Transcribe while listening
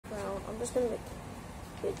just gonna make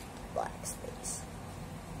a big black space.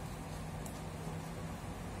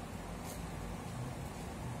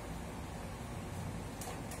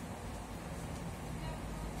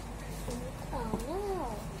 Oh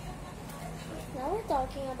no. Now we're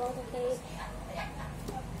talking about the cake.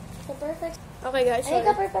 The perfect. Okay, guys. I make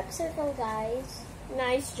a perfect circle, guys.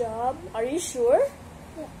 Nice job. Are you sure?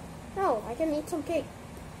 Yeah. No, I can eat some cake.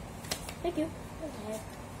 Thank you. Okay.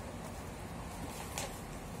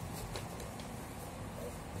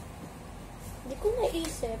 Hindi ko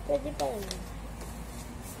naisip. Pwede pa rin.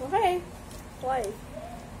 Okay. Why?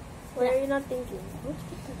 Why are you not thinking?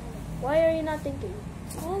 Why are you not thinking?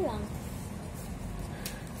 Wala lang.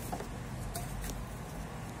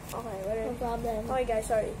 Okay, No whatever. problem. Okay, guys,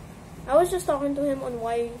 sorry. I was just talking to him on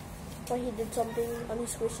why he did something on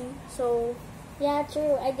his squishy. So, Yeah,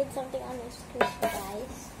 true. I did something on this squishy,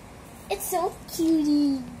 guys. It's so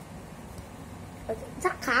cutie. okay. It's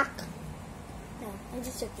a cock. No, I'm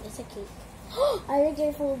just joking. It's a cake. I like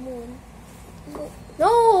your full moon.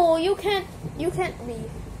 No, you can't be.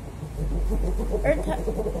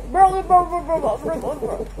 Bro.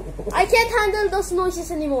 I can't handle those noises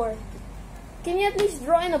anymore. Can you at least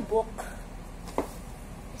draw in a book?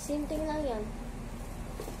 Same thing lang yan.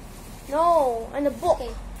 No, in a book. Okay.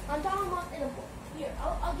 I'm talking about in a book. Here,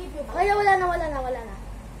 I'll give you a book. Wala na.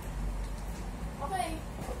 Okay.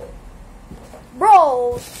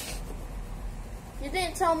 Bro! You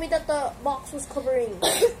didn't tell me that the box was covering.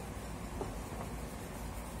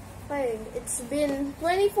 Hey, it's been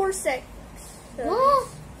 24 seconds. Oh!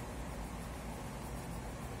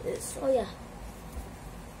 This Oh, yeah.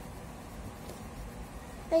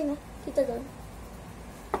 Ay, no. Kita doon.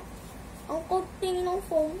 Ang kunti ng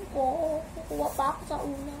phone ko. Kukuha pa ako sa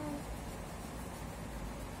una.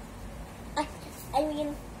 I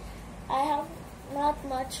mean, I have not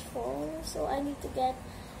much phone, so I need to get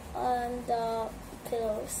on the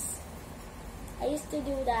pillows. I used to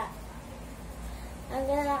do that. I'm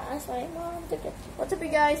gonna ask my mom to get. What's up, you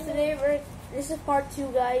guys? Today this is part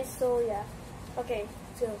 2, guys. So yeah. Okay,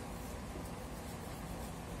 so.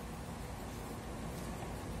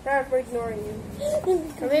 Sorry for ignoring you.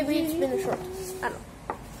 Or maybe it's been a short. I don't know.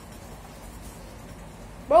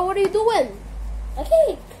 Bro, what are you doing? A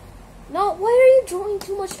cake. No, why are you drawing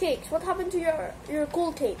too much cakes? What happened to your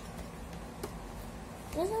cool cake?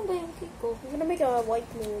 Nasaan ba yung cake ko? I'm gonna make a white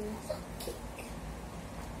moon. Cake.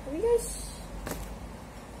 Have you guys?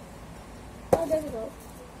 Oh, there we go.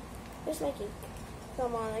 Here's my cake.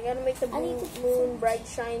 Come on, I gotta make the I need to moon finish. bright,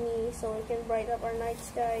 shiny, so it can bright up our night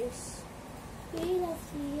skies. You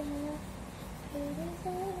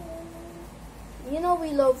know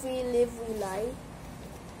we love, we live, we lie.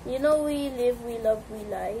 You know we live, we love, we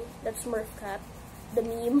lie. That's Smurf Cat, the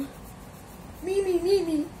meme.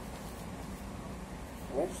 Me.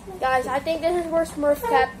 Where's my Guys, I think this is where Smurf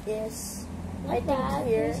Cat is. Not I think bad.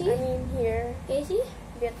 here. Can you see? I mean here. Casey?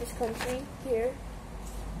 Get this country here.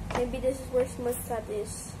 Maybe this is where Smurf Cat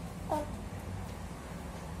is. Oh.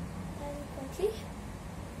 Country?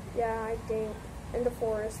 Yeah, I think in the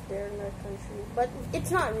forest there in that country, but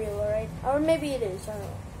it's not real, right? Or maybe it is. I don't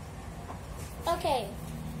know. Okay.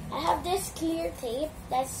 I have this clear tape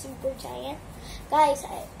that's super giant. Guys,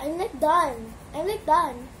 I'm like done.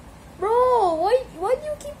 Bro, why do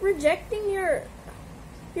you keep rejecting your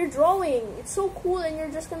drawing? It's so cool, and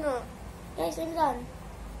you're just gonna. Guys, I'm done.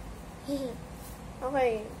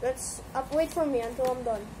 Okay, let's wait for me until I'm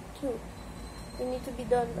done too. We need to be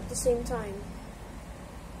done at the same time.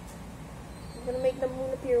 I'm gonna make the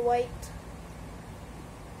moon appear white.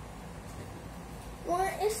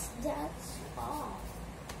 Where is that spot?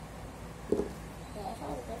 Yeah, I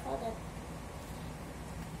found it.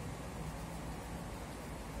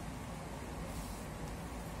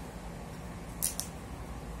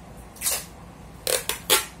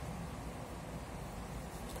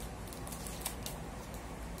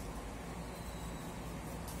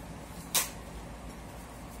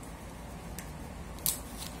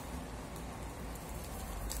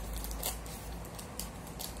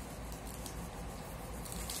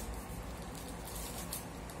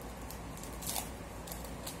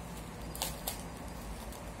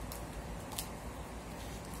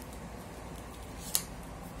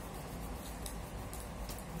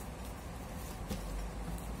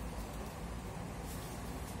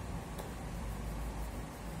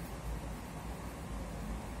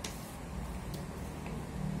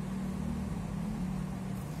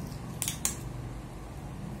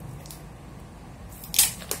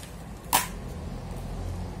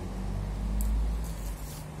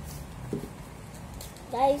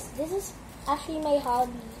 Guys, this is actually my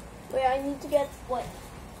hobby. Wait, I need to get what?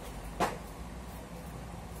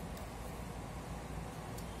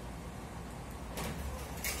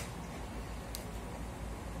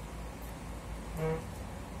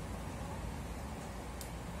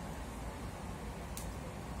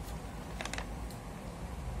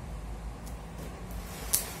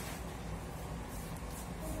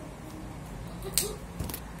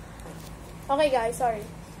 Okay, guys, sorry.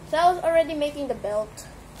 So I was already making the belt.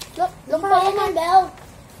 Look Look how pa yung belt.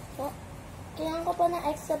 Oh, kailangan ko pa ng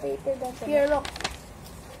extra paper dito. here, look.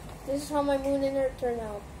 This is how my moon and earth turn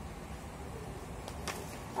out.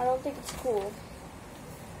 I don't think it's cool.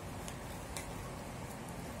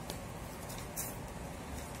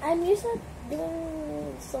 I'm used to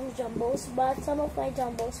doing some jumbos, but some of my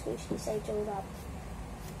jumbo squishies I chewed up.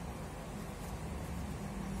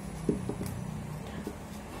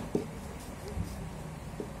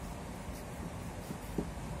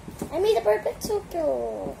 I made a perfect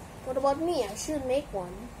circle. What about me? I should make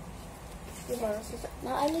one. You borrow scissors?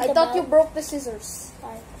 Now I need I the thought you belt. broke the scissors.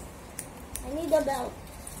 Sorry. I need the belt.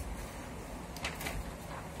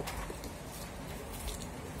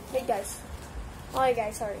 Wait, guys. Okay,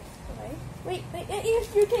 guys, sorry. Okay. Wait,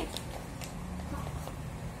 here's your cake.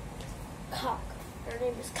 Cock. Her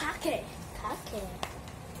name is Kake. Kake.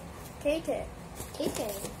 Kake.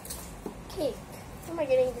 Cake. Cake. Where am I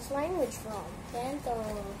getting this language from? Bento.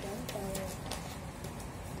 Bento.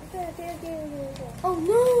 Okay. Oh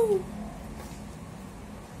no!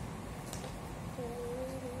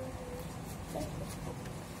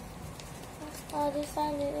 I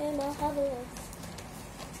decided in my house.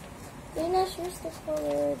 You're not sure it's the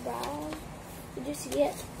color brown. Did you see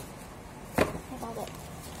it? I found it.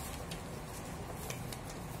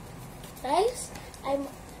 Guys,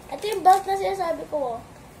 ito yung belt na sinasabi ko.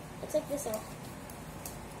 It's like this, oh.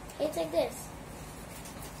 It's like this.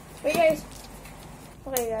 Wait, guys.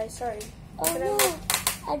 Okay, guys, sorry. Oh Can no,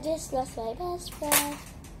 I just lost my best friend.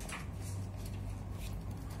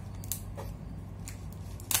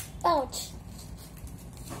 Ouch.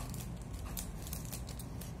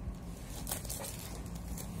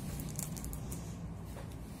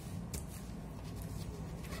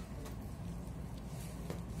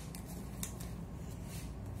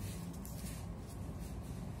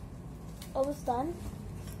 Almost done?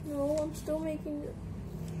 No, I'm still making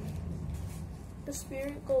the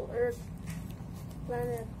spherical Earth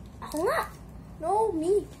planet. Ako nga. No,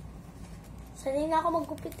 me. Sanay na ako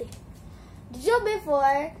maggupit eh. Did you know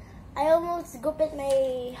before, I almost gupit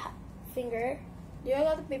my finger? Do you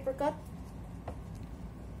got the paper cut?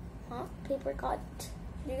 Huh? Paper cut.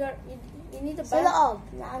 You need the Sa back. loob.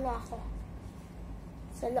 Na ano ako.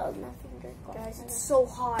 Sa loob ng finger ko. Guys, it's so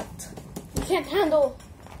hot. You can't handle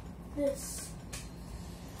this.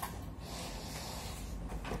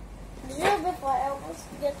 Did you know before, I almost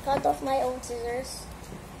get cut off my own scissors?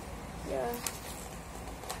 Yeah.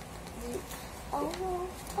 Oh no.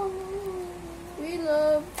 Oh no. We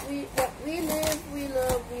live, we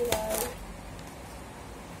love, we lie.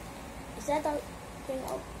 Is that a thing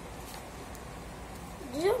of...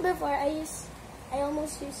 Did you know before, I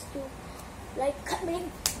almost used to, like, cut my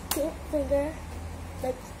finger,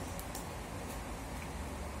 like,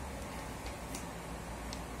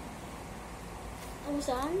 almost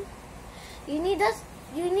done? You need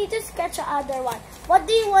to sketch the other one. What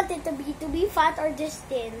do you want it to be? To be fat or just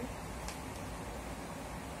thin?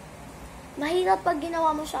 Mahirap pag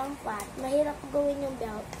ginawa mo siyang fat. Mahirap gawin yung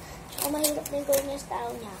belt. Tsaka mahirap din gawin yung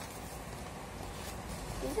style niya.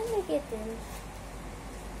 You can make it thin.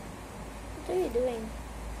 What are you doing?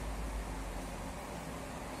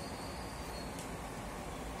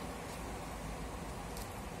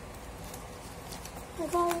 I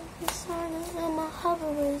got the sun and my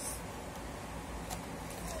hovers.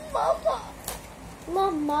 Mama!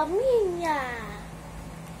 Mamma mia!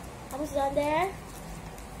 Almost done there?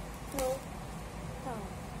 No. Oh.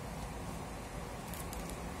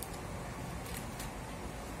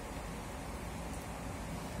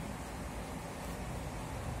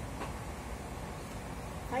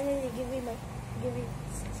 Finally, give me.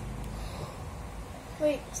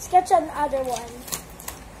 Wait, sketch another one.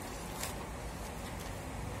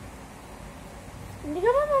 Hindi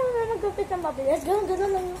ka ba magupit ng mabilis? Ganun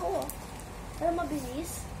lang ako. Para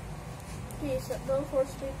mabilis. Please, don't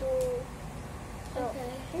force me to...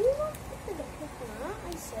 Okay. Can you not put the hook na?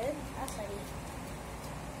 I said. Sorry.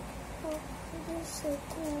 Oh, it is so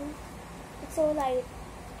cool. It's so light.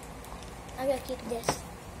 I'm gonna keep this.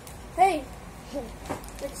 Hey!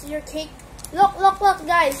 It's your cake. Look,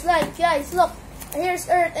 guys. Guys, look. Here's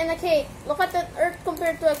Earth and a cake. Look at the Earth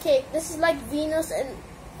compared to a cake. This is like Venus and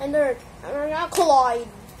Earth. And we're gonna collide.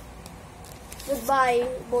 Goodbye,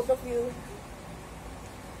 both of you.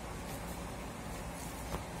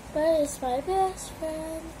 But it's my best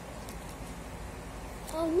friend.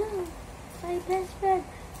 Oh no, my best friend.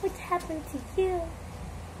 What happened to you?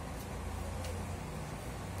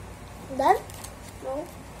 Done? No?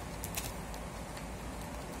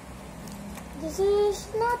 This is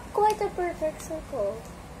not quite a perfect circle.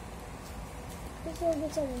 This will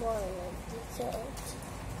get some more detailed.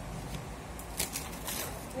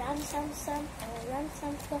 Ram sam sam, ram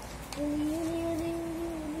sam sam, uni uni uni uni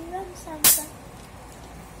uni ram sam sam,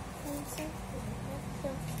 ram sam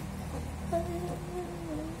sam.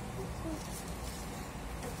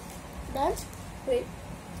 Done? Wait.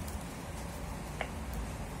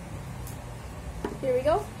 Here we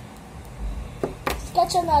go.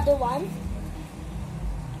 Sketch another one.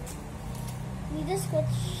 You just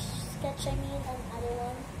sketch I mean another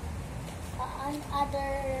one. Another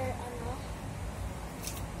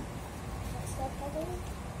what's that other one?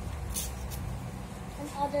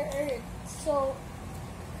 Another earth. So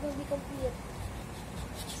it will be complete.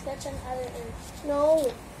 Sketch another earth.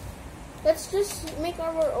 No. Let's just make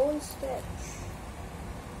our own sketch.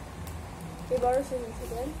 Okay, borrow scissors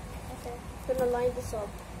again. Okay. Gonna line this up.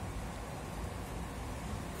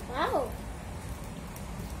 Wow.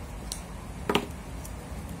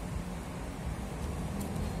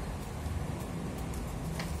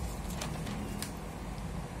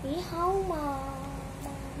 Ni hao ma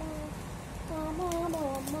ma ma ma ma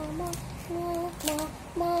ma ma ma ma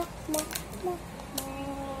ma ma ma.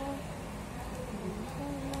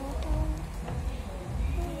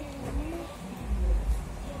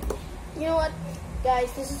 You know what,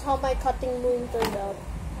 guys? This is how my cutting moon turned out.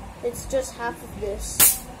 It's just half of this.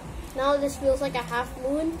 Now this feels like a half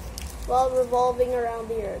moon while revolving around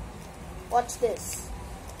the earth. Watch this.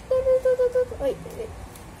 Wait, wait.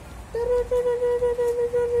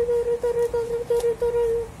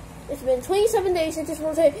 It's been 27 days since this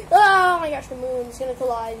rotate. Oh my gosh, the moon is gonna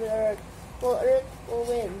collide with Earth. Well, Earth will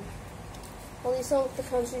win. Only some of the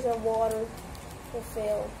countries have water will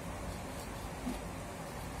fail.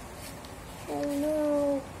 Oh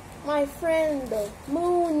no, my friend,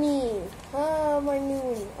 Moony. Ah, my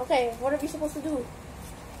moon. Okay, what are we supposed to do?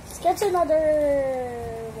 Sketch another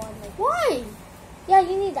one. Why? Yeah,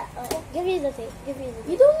 you need that. Give me the tape. Give me the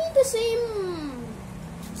tape. You don't need the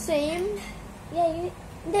same. Yeah, hindi.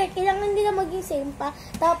 Kailangan nila maging same pa.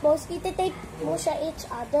 Tapos, iti-tape mo siya each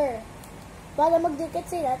other. Para magdikit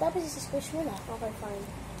sila. Tapos, isi-squish mo na. Okay, fine.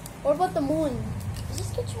 What about the moon?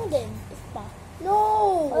 Isi-sketch mo din. If pa.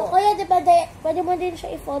 No! O kaya, pwede mo din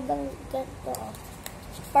siya i-fold ng ganito.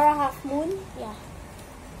 Para half moon? Yeah.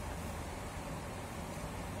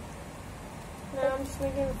 No, I'm just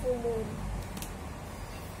making a full moon.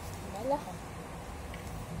 Wala ko.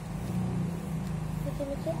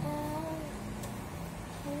 Liki-liki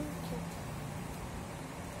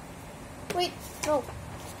Wait, no.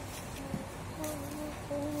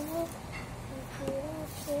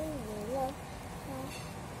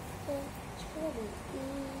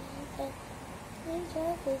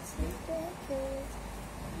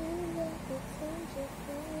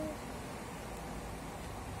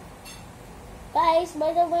 Guys,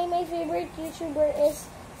 by the way, my favorite YouTuber is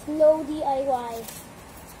Slow DIY.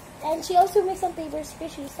 And she also makes some paper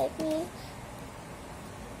squishies like me.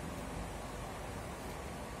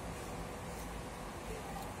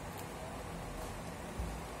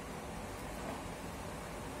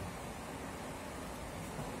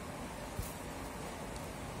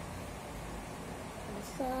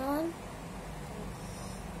 This one.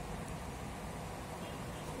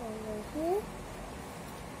 Over here.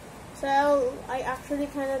 So, I actually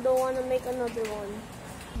kind of don't want to make another one.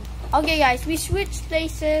 Okay, guys, we switched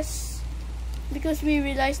places because we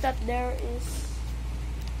realized that there is...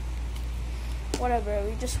 Whatever,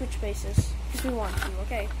 we just switch places because we want to,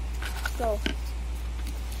 okay? So...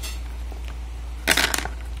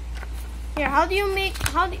 Here, how do you make...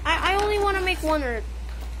 I only want to make one earth.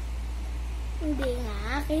 Hindi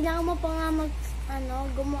nga. Kailangan mo pa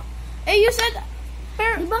nga Eh, you said...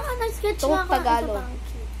 Di ba nga nag-sketch Don't nga ako? Tagalog.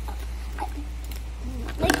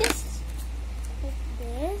 Like this. Like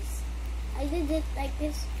this. I did it like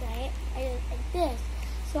this, right? I did it like this.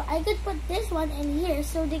 So I could put this one in here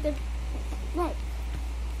so they could... Right.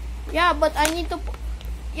 Yeah, but I need to...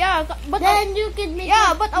 Yeah, but... Then you could make...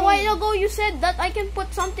 Yeah, but a while ago you said that I can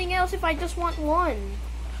put something else if I just want one.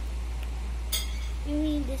 You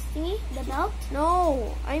mean this thingy? The belt?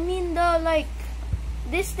 No, I mean the, like...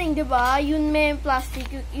 This thing, diba? Yun may plastic.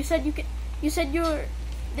 You said you can... You said you're...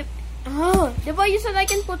 Diba you said I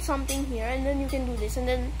can put something here and then you can do this and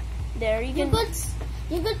then there you can...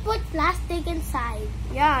 You could put plastic inside.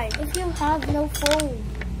 Yeah. If you have no phone.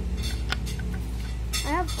 I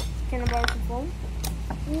have... Can I borrow some phone?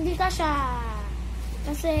 Hindi ka siya.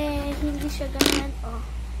 Kasi hindi siya ganyan. Oh.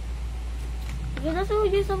 You can also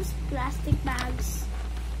use some plastic bags.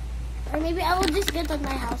 Or maybe I will just get on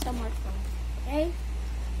my house some more phone. Okay?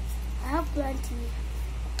 I have plenty.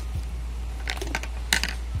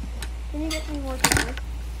 Can you get me more paper?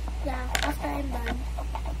 Yeah, after I'm done.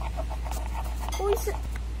 Who is it?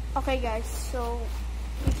 Okay, guys. So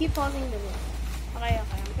you keep pausing the video. Okay.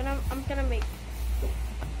 I'm gonna make.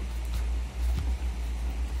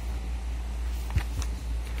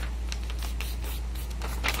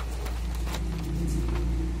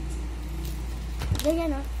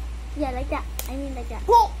 Ganyan, no? Yeah, like that. I mean like that.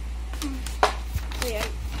 Whoa! Wait,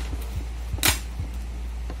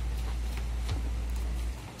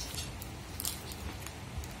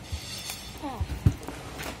 Oh.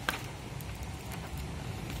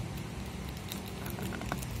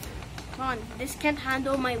 come on. This can't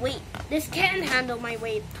handle my weight. This can handle my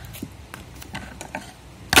weight.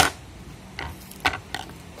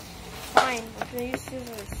 Fine. I'm gonna use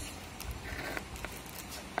scissors.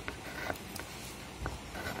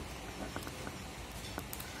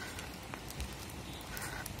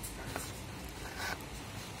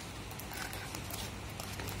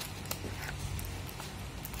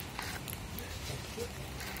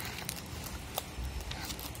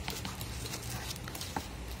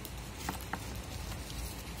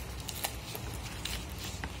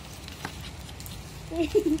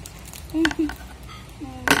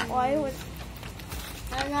 Why would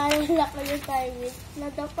Naalala ko yung timing.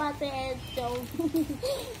 Natapate and joke.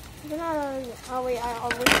 Oh wait, I'll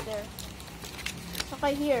wait there.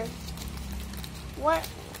 Okay, here. What?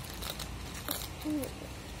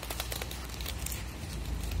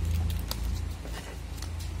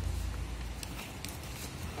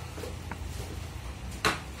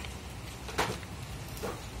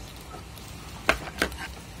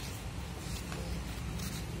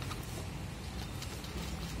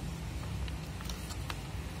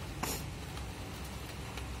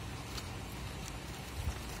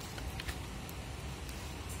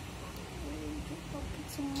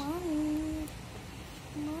 Some money.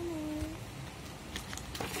 Money.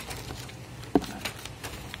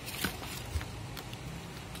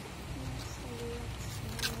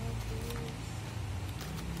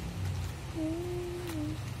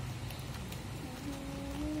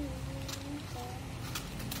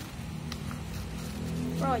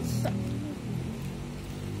 Bro, it's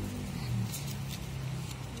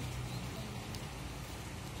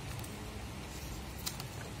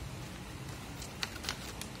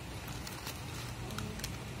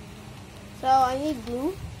so I need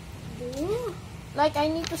glue. Glue? Like I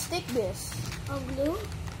need to stick this. Oh, glue?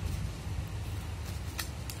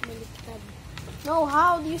 Baliktad. No,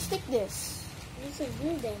 how do you stick this? Use a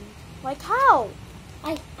glue then. Like how?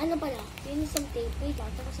 Ay, ano pala? Yun yung some tape. Wait lang,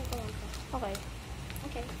 tapos ko lang to. Okay.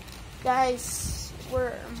 Okay. Guys,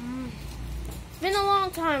 we're it's been a long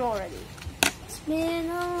time already. It's been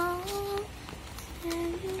a long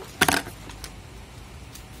time.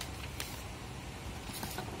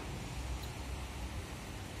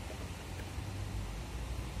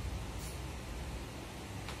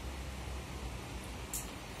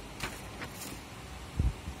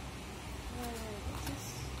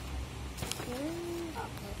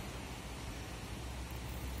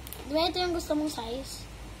 Di ba ito yung gusto mong size?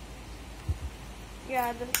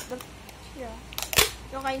 Yeah, yeah.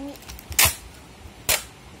 Look, I need.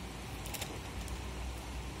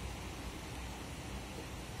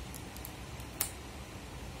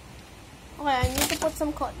 Okay, I need to put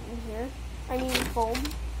some cotton here. I mean foam,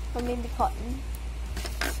 or maybe cotton.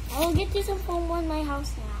 I'll get you some foam on my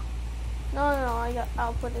house now. No.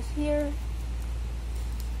 I'll put this here.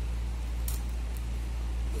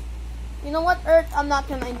 You know what, Earth? I'm not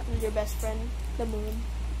gonna include your best friend, the moon.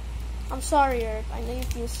 I'm sorry, Earth. I know you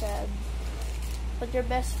feel sad, but your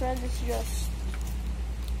best friend is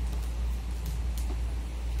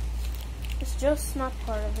just not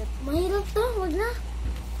part of it. Mahirap to, wag na.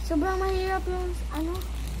 Sobrang mahirap yung ano.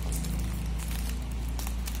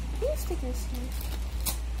 Can you stick this here?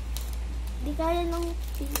 Di kaya ng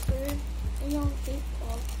paper, yung tape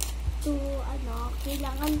ko, to ano,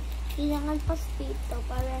 kailangan pa tape to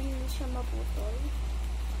para hindi siya maputol.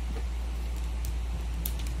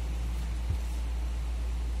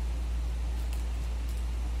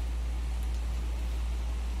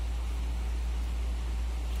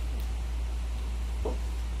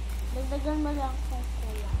 Dagdagan mo lang kung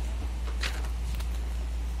kulang.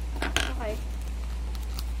 Okay.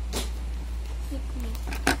 Stick me.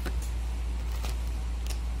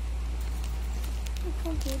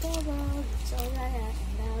 It's alright.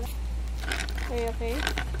 Okay.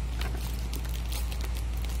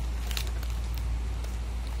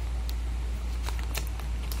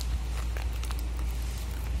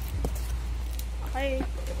 Okay.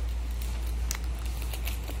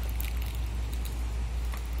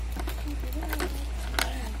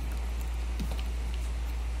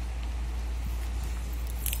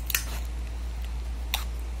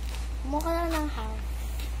 Kumuha ka lang ng half.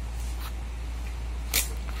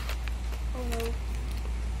 Oh no.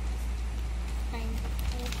 Fine.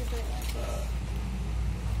 I need to do it like this.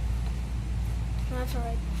 That's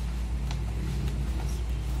alright.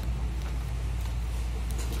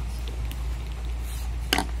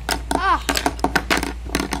 Ah!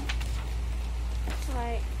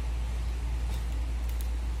 Alright.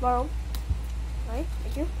 Borrow. Alright,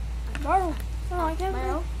 thank you. Borrow. No, I can't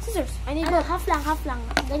borrow. Scissors. I need Ano, both. half lang.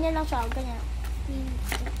 Ganyan lang siya, ganyan.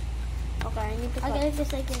 Okay, I need to I cut. get it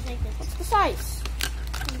just like this. What's the size?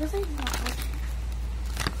 This is not much.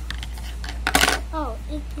 Oh,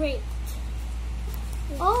 it breaks.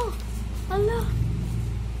 Oh, hala.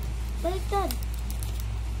 Baliktad.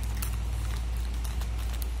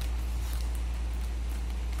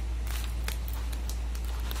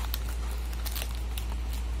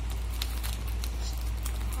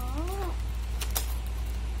 Ah.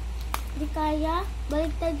 Di kaya.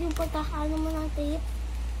 Baliktad yung pagkakaano mo ng tape.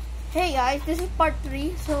 Hey guys, this is part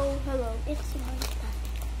 3, so hello. It's baliktad.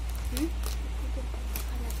 Hmm? Ito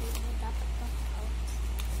pagkakalagay mo dapat out.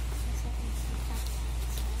 Kasi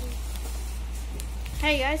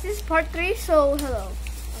Hey guys, this is part 3, so hello.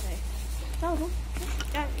 Okay. No.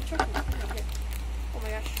 Yeah, trust me. Okay. Oh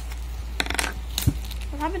my gosh.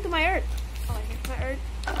 What happened to my earth? Oh, here's my earth.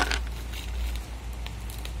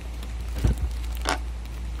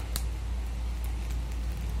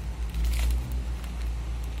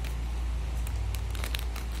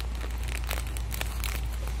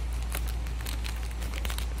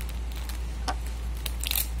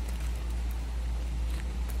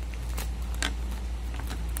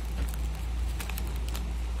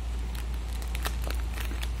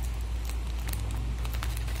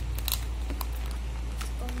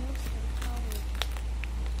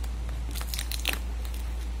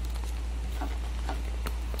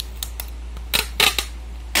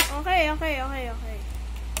 Okay.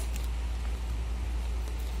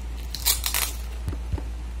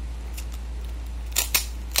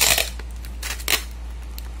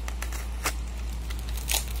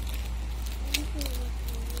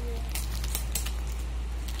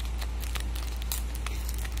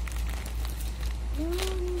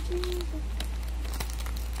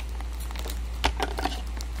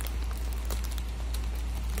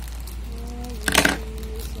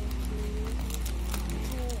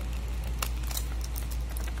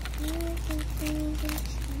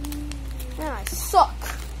 Man, I suck.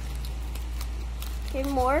 Okay,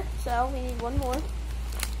 more. So we need one more.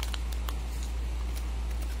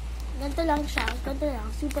 Ganito lang siya. Ganito lang.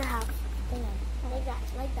 Super half. Ganyan. Like that.